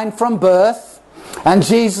blind from birth, and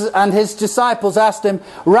Jesus and his disciples asked him,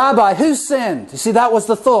 'Rabbi, who sinned?'" You see, that was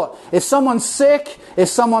the thought. If someone's sick, if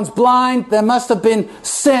someone's blind, there must have been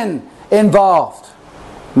sin involved.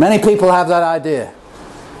 Many people have that idea.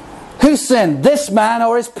 Who sinned, this man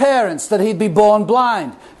or his parents, that he'd be born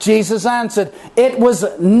blind? Jesus answered, "It was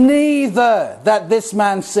neither that this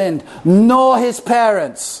man sinned, nor his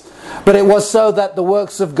parents, but it was so that the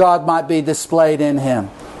works of God might be displayed in him."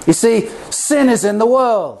 You see, sin is in the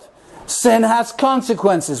world. Sin has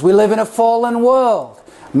consequences. We live in a fallen world.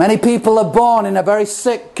 Many people are born in a very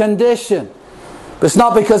sick condition. But it's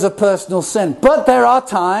not because of personal sin. But there are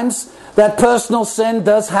times that personal sin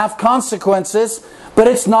does have consequences, but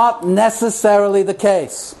it's not necessarily the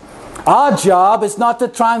case. Our job is not to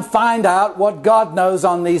try and find out what God knows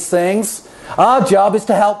on these things. Our job is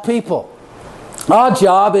to help people. Our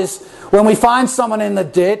job is, when we find someone in the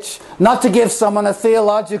ditch, not to give someone a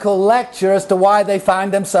theological lecture as to why they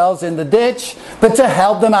find themselves in the ditch, but to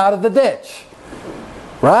help them out of the ditch.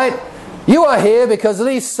 Right? You are here because of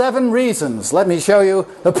these 7 reasons. Let me show you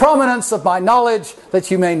the prominence of my knowledge that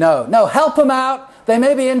you may know. No, help them out. They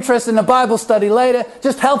may be interested in a Bible study later.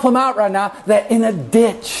 Just help them out right now. They're in a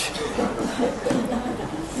ditch.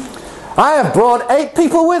 I have brought 8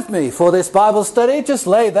 people with me for this Bible study. Just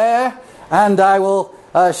lay there and I will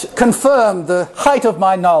confirm the height of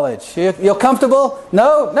my knowledge. You're comfortable?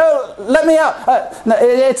 No, let me out. No,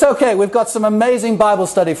 it's okay. We've got some amazing Bible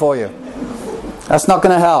study for you. That's not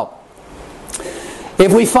going to help.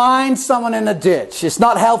 If we find someone in a ditch, it's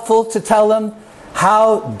not helpful to tell them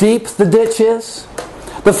how deep the ditch is.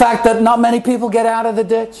 The fact that not many people get out of the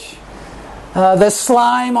ditch. There's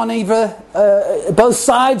slime on both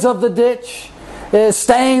sides of the ditch.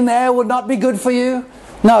 Staying there would not be good for you.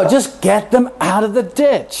 No, just get them out of the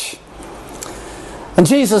ditch. And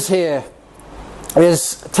Jesus here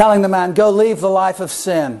is telling the man, go leave the life of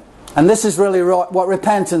sin. And this is really what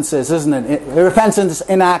repentance is, isn't it? Repentance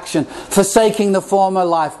in action, forsaking the former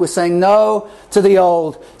life. We're saying no to the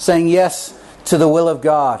old, saying yes to the will of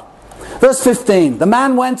God. Verse 15, the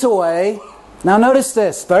man went away. Now notice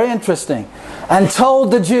this, very interesting. And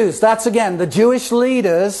told the Jews, that's again the Jewish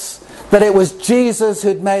leaders, that it was Jesus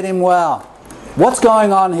who'd made him well. What's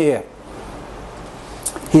going on here?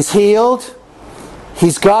 He's healed.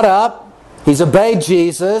 He's got up. He's obeyed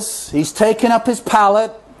Jesus. He's taken up his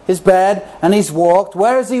pallet, his bed, and he's walked.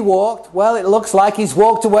 Where has he walked? Well, it looks like he's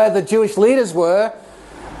walked to where the Jewish leaders were,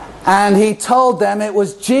 and he told them it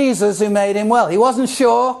was Jesus who made him well. He wasn't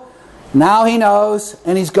sure. Now he knows,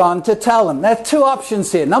 and he's gone to tell them. There are 2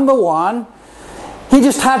 options here. Number 1, he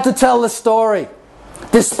just had to tell the story,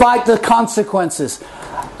 despite the consequences.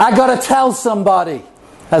 I got to tell somebody.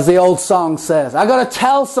 as the old song says. I've got to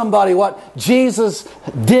tell somebody what Jesus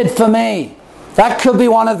did for me. That could be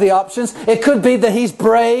one of the options. It could be that he's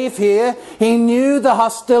brave here. He knew the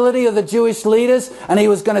hostility of the Jewish leaders and he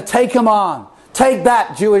was going to take them on. Take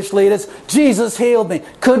that, Jewish leaders. Jesus healed me.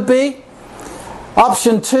 Could be.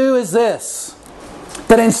 Option 2 is this.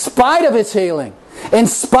 That in spite of his healing, in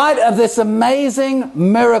spite of this amazing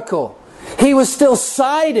miracle, he was still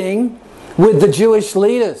siding with the Jewish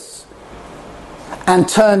leaders and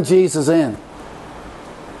turned Jesus in.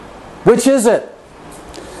 Which is it?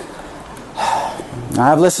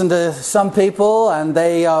 I've listened to some people and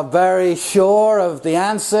they are very sure of the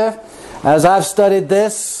answer. As I've studied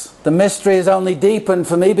this, the mystery has only deepened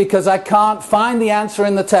for me because I can't find the answer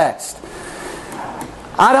in the text.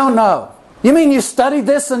 I don't know. You mean you studied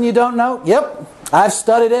this and you don't know? Yep, I've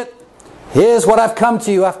studied it. Here's what I've come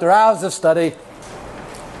to you after hours of study.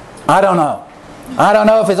 I don't know. I don't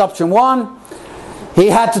know if it's option 1, he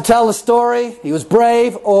had to tell the story, he was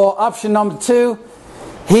brave, or option number 2,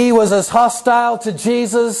 he was as hostile to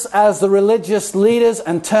Jesus as the religious leaders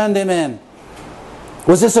and turned him in.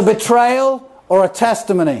 Was this a betrayal or a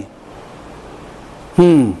testimony?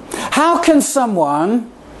 How can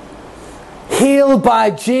someone healed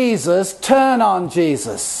by Jesus turn on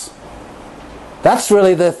Jesus? That's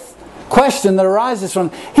really the question that arises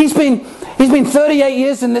from. He's been 38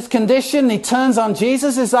 years in this condition. He turns on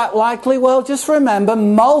Jesus. Is that likely? Well, just remember,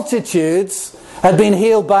 multitudes had been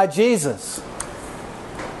healed by Jesus.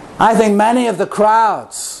 I think many of the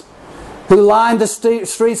crowds who lined the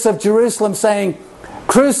streets of Jerusalem saying,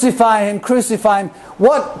 "Crucify him, crucify him."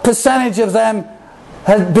 What percentage of them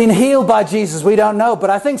had been healed by Jesus? We don't know.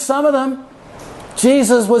 But I think some of them,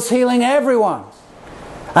 Jesus was healing everyone.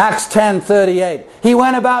 Acts 10:38. He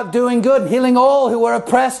went about doing good, healing all who were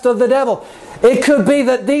oppressed of the devil. It could be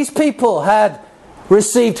that these people had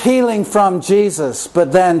received healing from Jesus,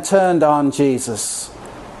 but then turned on Jesus.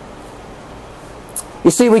 You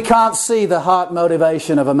see, we can't see the heart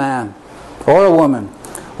motivation of a man, or a woman,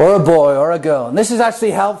 or a boy, or a girl. And this is actually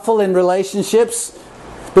helpful in relationships,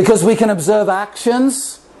 because we can observe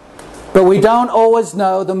actions, but we don't always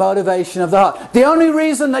know the motivation of the heart. The only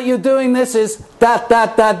reason that you're doing this is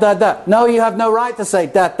that. No, you have no right to say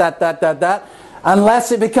that.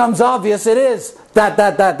 Unless it becomes obvious it is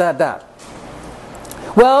that.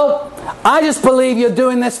 Well, I just believe you're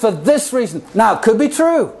doing this for this reason. Now, it could be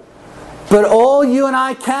true. But all you and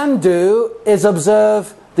I can do is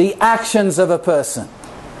observe the actions of a person.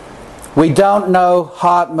 We don't know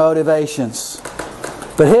heart motivations.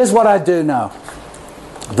 But here's what I do know.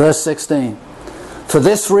 Verse 16. For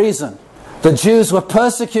this reason, the Jews were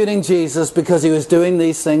persecuting Jesus because he was doing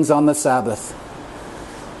these things on the Sabbath.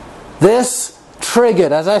 This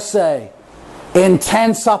triggered, as I say,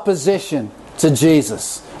 intense opposition to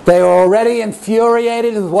Jesus. They were already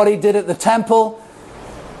infuriated with what he did at the temple,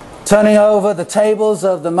 turning over the tables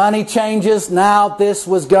of the money changers. Now this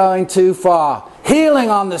was going too far. Healing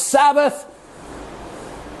on the Sabbath.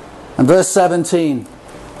 And verse 17.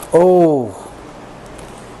 Oh,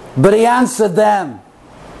 but he answered them.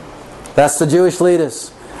 That's the Jewish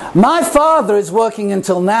leaders. My Father is working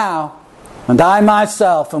until now, and I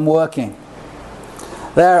myself am working.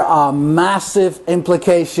 There are massive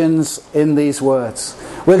implications in these words.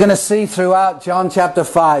 We're going to see throughout John chapter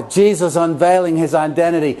 5, Jesus unveiling his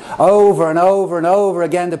identity over and over and over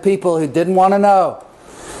again to people who didn't want to know.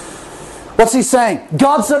 What's he saying?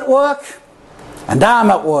 God's at work, and I'm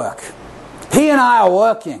at work. He and I are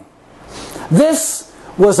working. This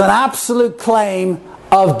was an absolute claim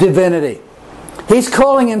of divinity. He's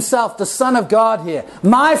calling himself the Son of God here.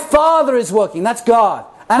 My Father is working, that's God,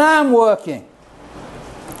 and I'm working.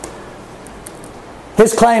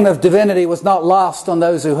 His claim of divinity was not lost on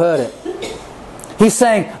those who heard it. He's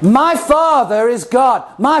saying, my Father is God.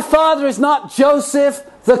 My Father is not Joseph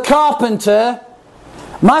the carpenter.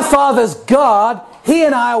 My Father's God. He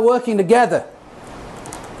and I are working together.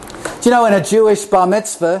 Do you know, in a Jewish bar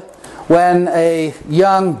mitzvah, when a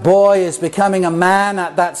young boy is becoming a man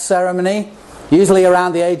at that ceremony, usually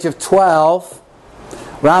around the age of 12,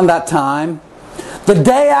 around that time, the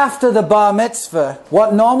day after the bar mitzvah,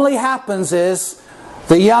 what normally happens is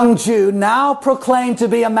the young Jew, now proclaimed to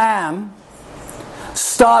be a man,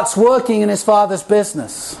 starts working in his father's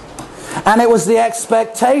business. And it was the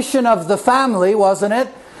expectation of the family, wasn't it,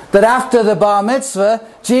 that after the bar mitzvah,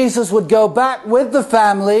 Jesus would go back with the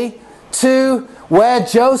family to where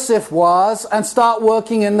Joseph was and start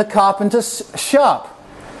working in the carpenter's shop.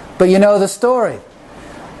 But you know the story.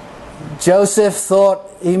 Joseph thought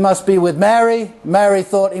he must be with Mary. Mary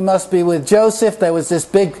thought he must be with Joseph. There was this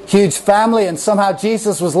big, huge family, and somehow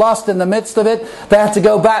Jesus was lost in the midst of it. They had to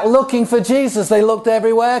go back looking for Jesus. They looked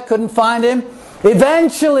everywhere, couldn't find him.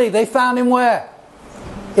 Eventually, they found him where?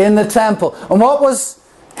 In the temple. And what was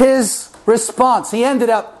his response? He ended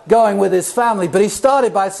up going with his family, but he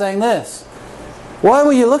started by saying this: "Why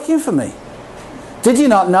were you looking for me? Did you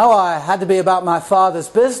not know I had to be about my Father's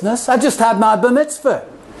business? I just had my bar mitzvah.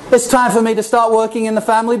 It's time for me to start working in the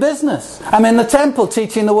family business. I'm in the temple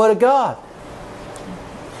teaching the Word of God."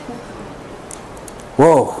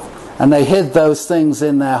 Whoa. And they hid those things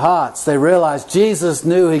in their hearts. They realized Jesus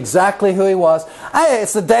knew exactly who he was. Hey,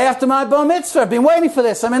 it's the day after my bar mitzvah. I've been waiting for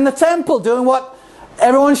this. I'm in the temple doing what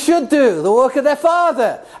everyone should do, the work of their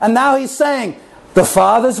Father. And now he's saying, the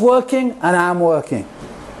Father's working and I'm working.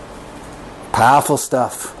 Powerful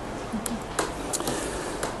stuff.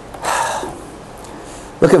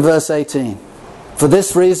 Look at verse 18. "For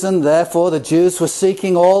this reason, therefore, the Jews were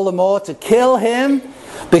seeking all the more to kill him,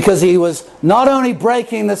 because he was not only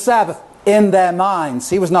breaking the Sabbath in their minds."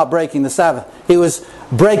 He was not breaking the Sabbath. He was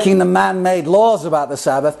breaking the man-made laws about the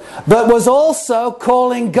Sabbath, but was also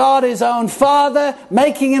calling God his own Father,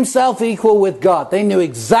 making himself equal with God. They knew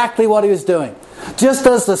exactly what he was doing. Just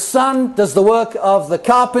as the Son does the work of the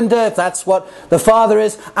carpenter, if that's what the Father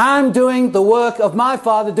is, I'm doing the work of my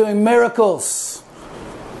Father, doing miracles.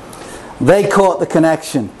 They caught the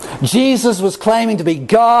connection. Jesus was claiming to be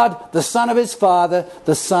God, the Son of his Father,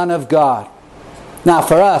 the Son of God. Now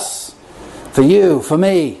for us, for you, for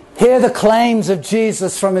me, hear the claims of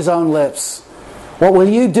Jesus from his own lips. What will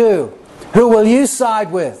you do? Who will you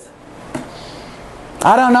side with?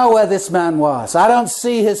 I don't know where this man was. I don't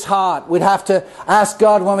see his heart. We'd have to ask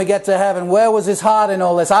God when we get to heaven, where was his heart in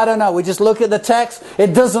all this? I don't know. We just look at the text.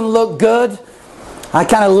 It doesn't look good. I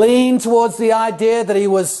kind of lean towards the idea that he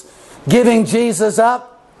was giving Jesus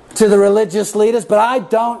up to the religious leaders, but I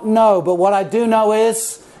don't know. But what I do know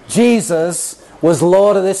is Jesus was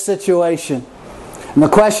Lord of this situation. And the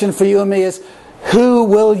question for you and me is, who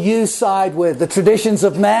will you side with? The traditions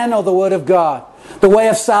of men or the Word of God? The way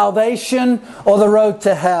of salvation or the road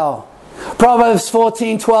to hell? Proverbs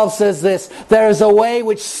 14:12 says this: "There is a way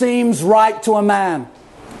which seems right to a man,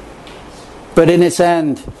 but in its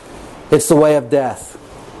end, it's the way of death."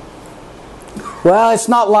 Well, it's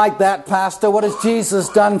not like that, Pastor. What has Jesus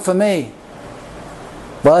done for me?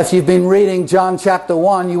 Well, if you've been reading John chapter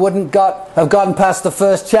 1, you wouldn't have gotten past the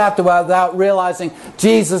first chapter without realizing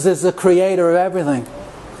Jesus is the creator of everything.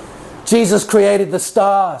 Jesus created the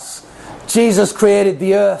stars. Jesus created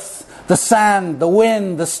the earth, the sand, the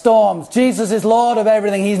wind, the storms. Jesus is Lord of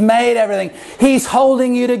everything. He's made everything. He's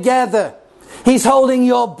holding you together. He's holding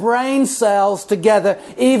your brain cells together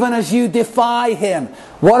even as you defy him.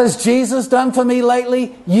 What has Jesus done for me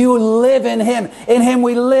lately? You live in him. In him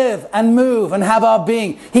we live and move and have our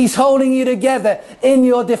being. He's holding you together in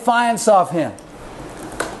your defiance of him.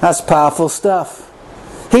 That's powerful stuff.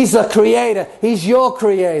 He's the creator. He's your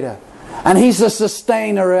creator. And he's the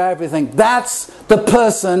sustainer of everything. That's the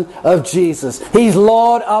person of Jesus. He's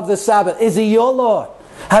Lord of the Sabbath. Is he your Lord?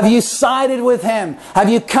 Have you sided with him? Have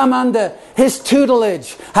you come under his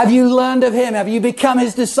tutelage? Have you learned of him? Have you become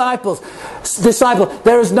his disciple?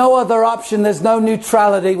 There is no other option. There's no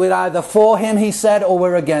neutrality. We're either for him, he said, or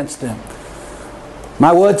we're against him.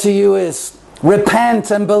 My word to you is,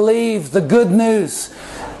 repent and believe the good news.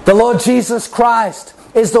 The Lord Jesus Christ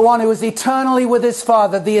is the one who is eternally with his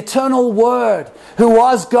Father. The eternal Word, who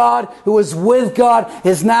was God, who was with God,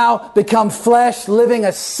 is now become flesh, living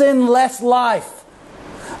a sinless life,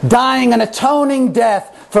 dying an atoning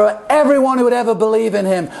death for everyone who would ever believe in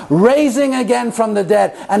him, raising again from the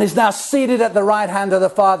dead, and is now seated at the right hand of the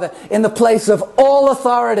Father in the place of all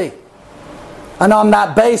authority. And on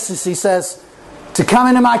that basis, he says, to come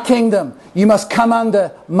into my kingdom, you must come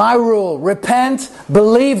under my rule. Repent,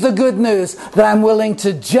 believe the good news that I'm willing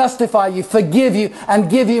to justify you, forgive you, and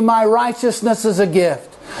give you my righteousness as a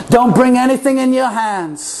gift. Don't bring anything in your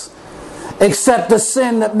hands except the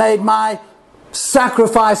sin that made my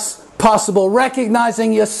sacrifice possible.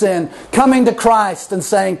 Recognizing your sin, coming to Christ and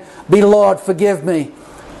saying, be Lord, forgive me.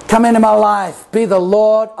 Come into my life, be the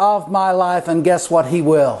Lord of my life, and guess what? He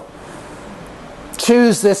will.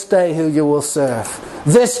 Choose this day who you will serve.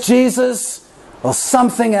 This Jesus or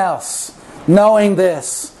something else. Knowing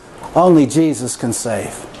this, only Jesus can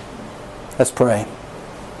save. Let's pray.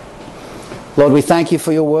 Lord, we thank you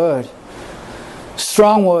for your word.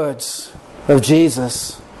 Strong words of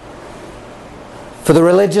Jesus. For the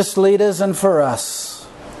religious leaders and for us,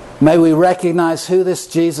 may we recognize who this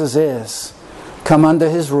Jesus is. Come under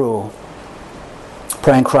his rule.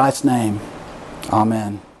 Pray in Christ's name.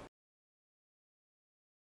 Amen.